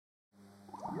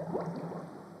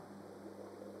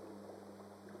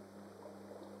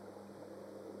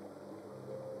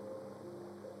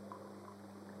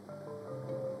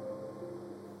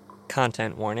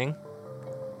Content warning.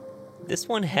 This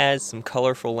one has some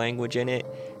colorful language in it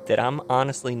that I'm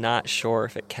honestly not sure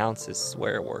if it counts as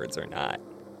swear words or not.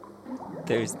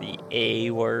 There's the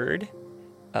A word,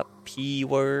 a P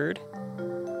word,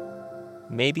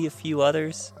 maybe a few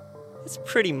others. It's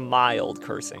pretty mild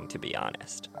cursing, to be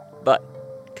honest,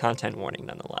 but content warning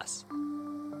nonetheless.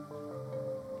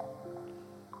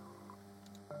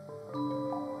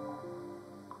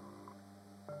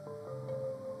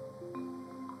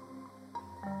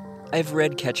 I've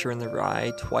read Catcher in the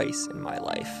Rye twice in my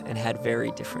life and had very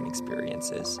different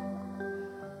experiences.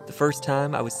 The first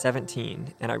time I was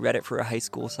 17 and I read it for a high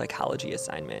school psychology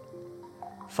assignment.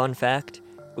 Fun fact,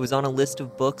 it was on a list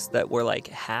of books that were like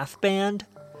half banned,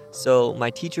 so my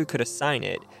teacher could assign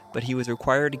it, but he was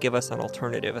required to give us an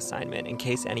alternative assignment in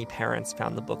case any parents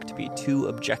found the book to be too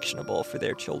objectionable for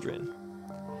their children.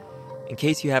 In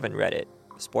case you haven't read it,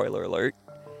 spoiler alert,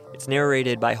 it's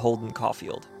narrated by Holden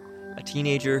Caulfield, a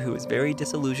teenager who is very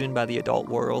disillusioned by the adult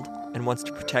world and wants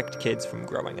to protect kids from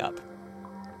growing up.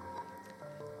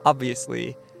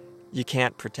 Obviously, you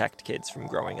can't protect kids from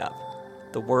growing up.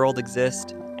 The world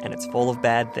exists, and it's full of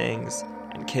bad things,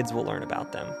 and kids will learn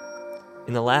about them.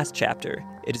 In the last chapter,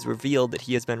 it is revealed that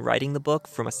he has been writing the book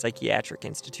from a psychiatric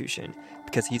institution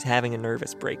because he's having a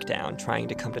nervous breakdown trying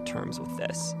to come to terms with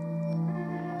this.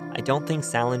 I don't think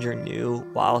Salinger knew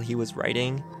while he was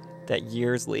writing that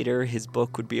years later his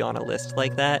book would be on a list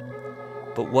like that,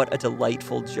 but what a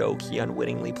delightful joke he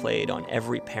unwittingly played on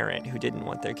every parent who didn't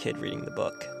want their kid reading the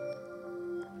book.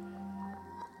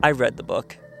 I read the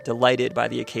book, delighted by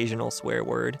the occasional swear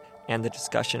word and the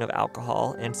discussion of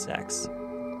alcohol and sex,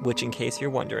 which, in case you're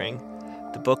wondering,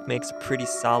 the book makes a pretty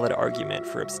solid argument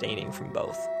for abstaining from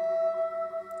both.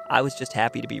 I was just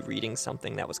happy to be reading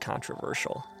something that was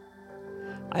controversial.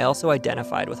 I also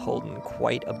identified with Holden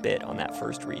quite a bit on that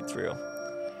first read-through.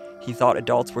 He thought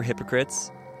adults were hypocrites.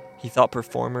 He thought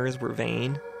performers were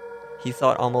vain. He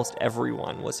thought almost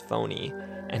everyone was phony,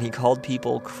 and he called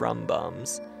people crumb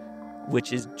bums,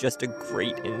 which is just a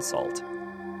great insult.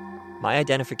 My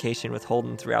identification with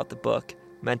Holden throughout the book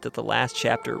meant that the last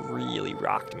chapter really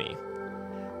rocked me.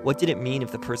 What did it mean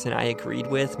if the person I agreed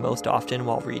with most often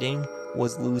while reading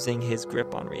was losing his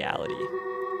grip on reality?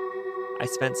 I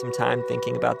spent some time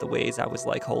thinking about the ways I was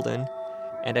like Holden,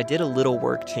 and I did a little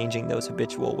work changing those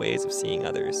habitual ways of seeing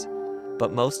others.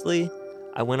 But mostly,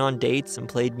 I went on dates and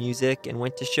played music and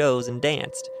went to shows and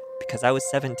danced, because I was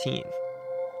 17.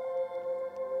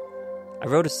 I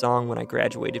wrote a song when I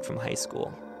graduated from high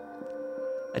school.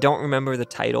 I don't remember the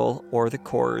title or the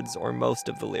chords or most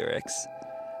of the lyrics,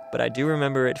 but I do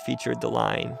remember it featured the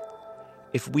line,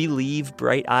 "If we leave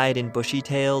bright-eyed and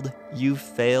bushy-tailed, you've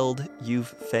failed, you've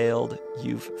failed,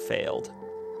 you've failed."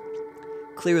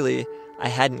 Clearly, I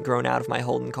hadn't grown out of my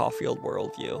Holden Caulfield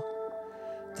worldview.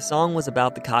 The song was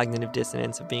about the cognitive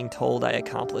dissonance of being told I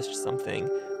accomplished something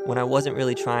when I wasn't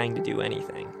really trying to do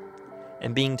anything,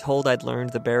 and being told I'd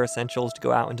learned the bare essentials to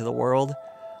go out into the world,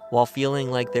 while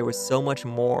feeling like there was so much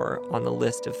more on the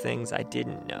list of things I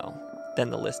didn't know than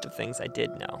the list of things I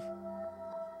did know.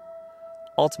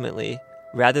 Ultimately,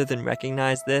 rather than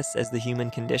recognize this as the human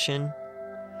condition,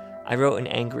 I wrote an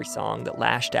angry song that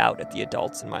lashed out at the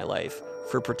adults in my life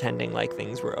for pretending like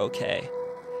things were okay,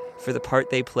 for the part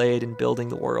they played in building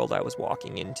the world I was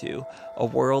walking into, a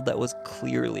world that was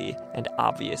clearly and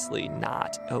obviously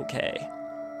not okay.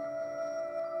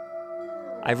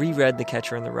 I reread The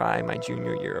Catcher in the Rye my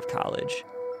junior year of college.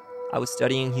 I was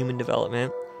studying human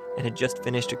development and had just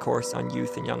finished a course on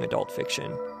youth and young adult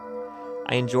fiction.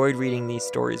 I enjoyed reading these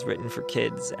stories written for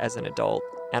kids as an adult,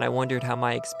 and I wondered how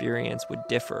my experience would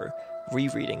differ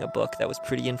rereading a book that was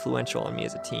pretty influential on me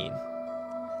as a teen.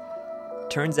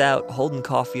 Turns out Holden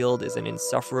Caulfield is an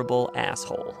insufferable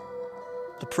asshole.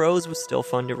 The prose was still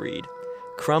fun to read.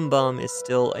 Crumb bum is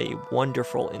still a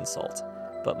wonderful insult,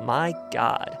 but my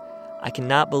God, I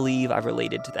cannot believe I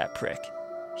related to that prick.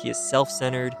 He is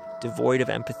self-centered, devoid of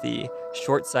empathy,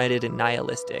 short-sighted and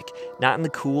nihilistic, not in the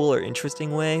cool or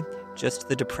interesting way, just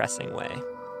the depressing way.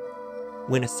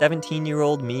 When a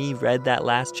 17-year-old me read that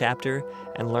last chapter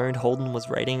and learned Holden was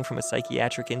writing from a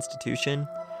psychiatric institution,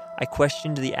 I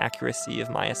questioned the accuracy of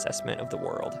my assessment of the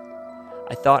world.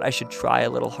 I thought I should try a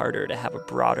little harder to have a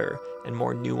broader and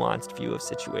more nuanced view of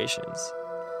situations.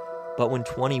 But when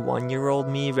 21-year-old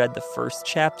me read the first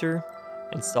chapter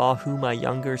and saw who my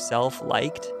younger self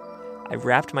liked, I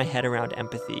wrapped my head around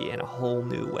empathy in a whole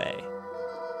new way.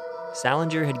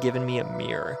 Salinger had given me a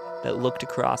mirror that looked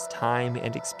across time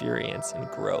and experience and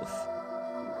growth,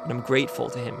 and I'm grateful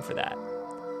to him for that.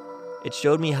 It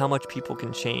showed me how much people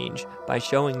can change by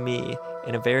showing me,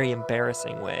 in a very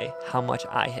embarrassing way, how much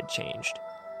I had changed.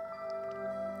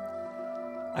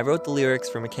 I wrote the lyrics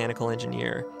for Mechanical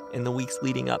Engineer in the weeks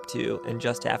leading up to and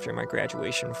just after my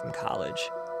graduation from college.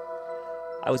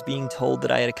 I was being told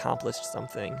that I had accomplished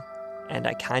something, and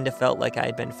I kind of felt like I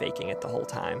had been faking it the whole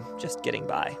time, just getting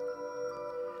by.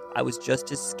 I was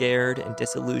just as scared and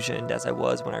disillusioned as I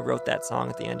was when I wrote that song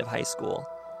at the end of high school,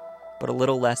 but a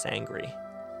little less angry.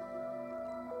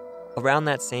 Around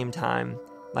that same time,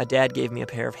 my dad gave me a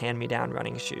pair of hand-me-down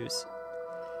running shoes.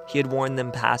 He had worn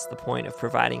them past the point of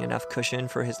providing enough cushion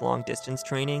for his long-distance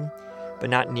training, but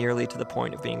not nearly to the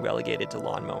point of being relegated to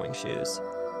lawn mowing shoes.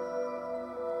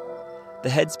 The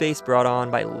headspace brought on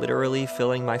by literally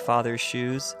filling my father's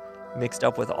shoes, mixed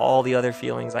up with all the other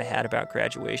feelings I had about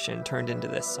graduation, turned into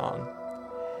this song.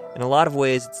 In a lot of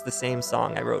ways, it's the same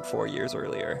song I wrote 4 years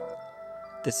earlier.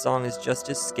 This song is just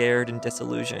as scared and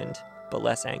disillusioned, but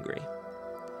less angry.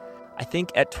 I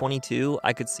think at 22,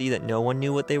 I could see that no one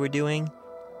knew what they were doing,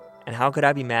 and how could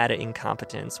I be mad at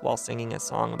incompetence while singing a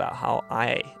song about how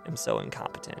I am so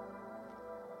incompetent?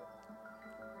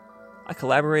 I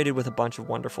collaborated with a bunch of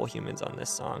wonderful humans on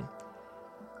this song.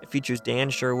 It features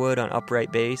Dan Sherwood on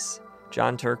upright bass,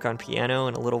 John Turk on piano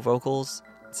and a little vocals,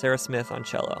 and Sarah Smith on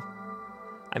cello.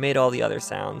 I made all the other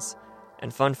sounds,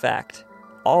 and fun fact,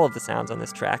 all of the sounds on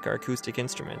this track are acoustic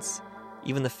instruments.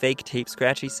 Even the fake tape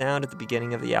scratchy sound at the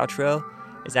beginning of the outro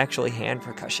is actually hand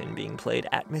percussion being played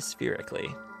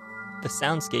atmospherically. The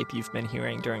soundscape you've been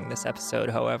hearing during this episode,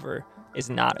 however, is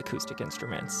not acoustic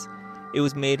instruments. It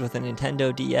was made with a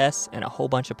Nintendo DS and a whole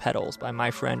bunch of pedals by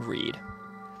my friend Reed.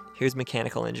 Here's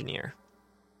Mechanical Engineer.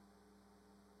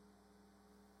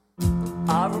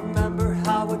 I remember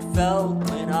how it felt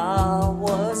when I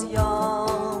was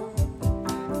young,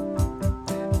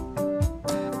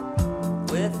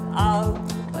 without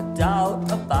a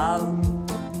doubt about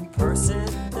the person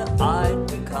that I'd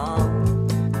become.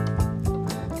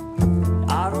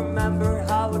 I remember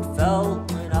how it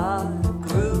felt when I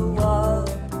grew up,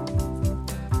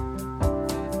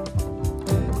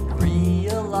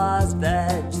 realized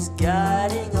that just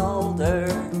getting older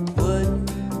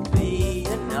wouldn't be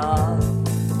enough.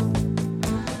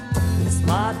 'Cause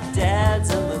my dad's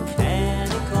a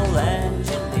mechanical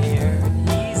engineer, and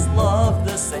he's loved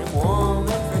the same woman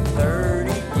for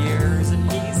 30 years,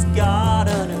 and he's got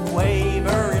an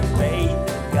unwavering faith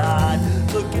in God.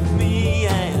 Look at me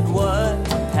and what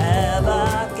have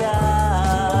I got?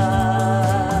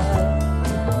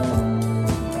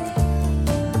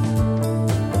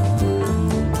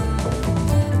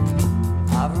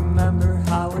 I remember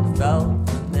how it felt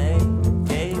when they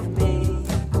gave me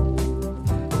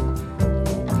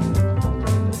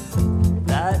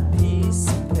that piece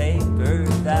of paper,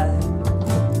 that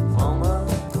diploma,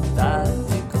 that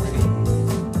degree.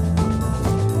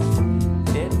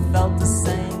 It felt the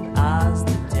same as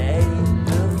the day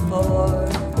before,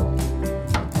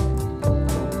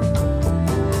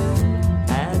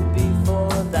 and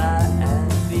before that, and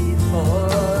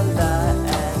before that,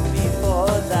 and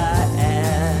before that,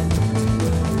 and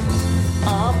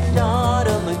I'm not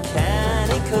a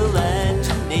mechanical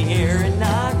engineer, and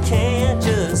I can't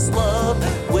just love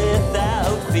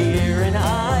without fear, and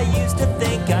I used to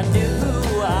think I knew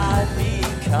who I'd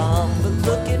become, but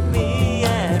look at me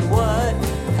and what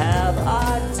have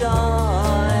I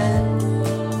done?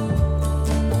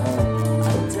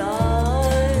 I've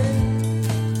done.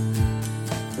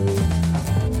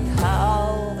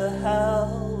 How the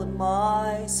hell am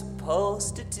I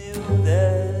supposed to do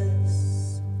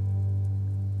this?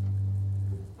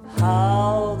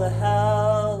 How the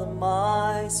hell am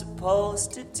I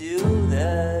supposed to do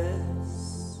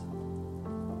this?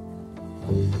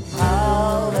 How